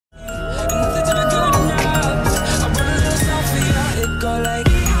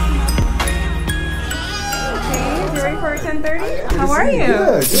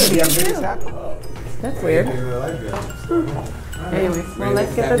That's weird. Anyways, well,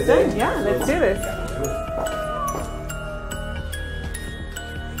 let's get this done. Yeah, let's do this.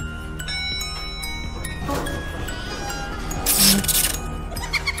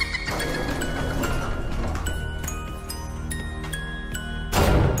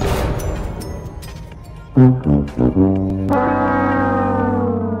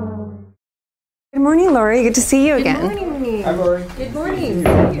 Good morning, Lori. Good to see you again. Good morning. Hi, Lori. Good morning.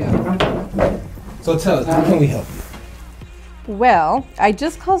 So tell us, how can we help you? Well, I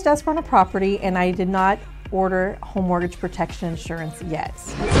just closed escrow on a property and I did not order home mortgage protection insurance yet.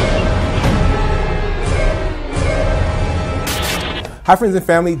 Hi friends and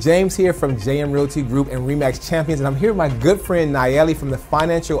family, James here from JM Realty Group and RE/MAX Champions, and I'm here with my good friend Nayeli from the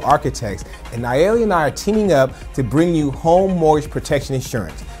Financial Architects. And Nayeli and I are teaming up to bring you home mortgage protection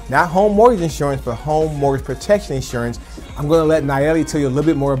insurance. Not home mortgage insurance, but home mortgage protection insurance. I'm going to let Nayeli tell you a little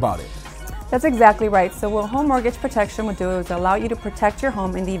bit more about it. That's exactly right. So what home mortgage protection would do is allow you to protect your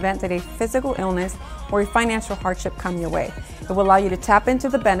home in the event that a physical illness or a financial hardship come your way. It will allow you to tap into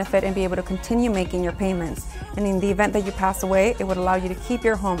the benefit and be able to continue making your payments. And in the event that you pass away, it would allow you to keep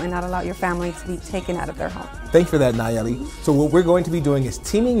your home and not allow your family to be taken out of their home. Thanks for that, Nayeli. So what we're going to be doing is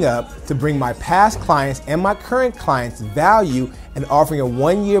teaming up to bring my past clients and my current clients value and offering a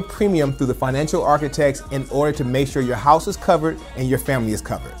 1-year premium through the Financial Architects in order to make sure your house is covered and your family is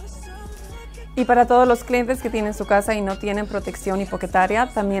covered. Y para todos los clientes que tienen su casa y no tienen protección hipotecaria,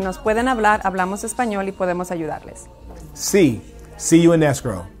 también nos pueden hablar, hablamos español y podemos ayudarles. See you in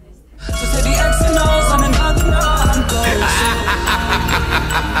escrow.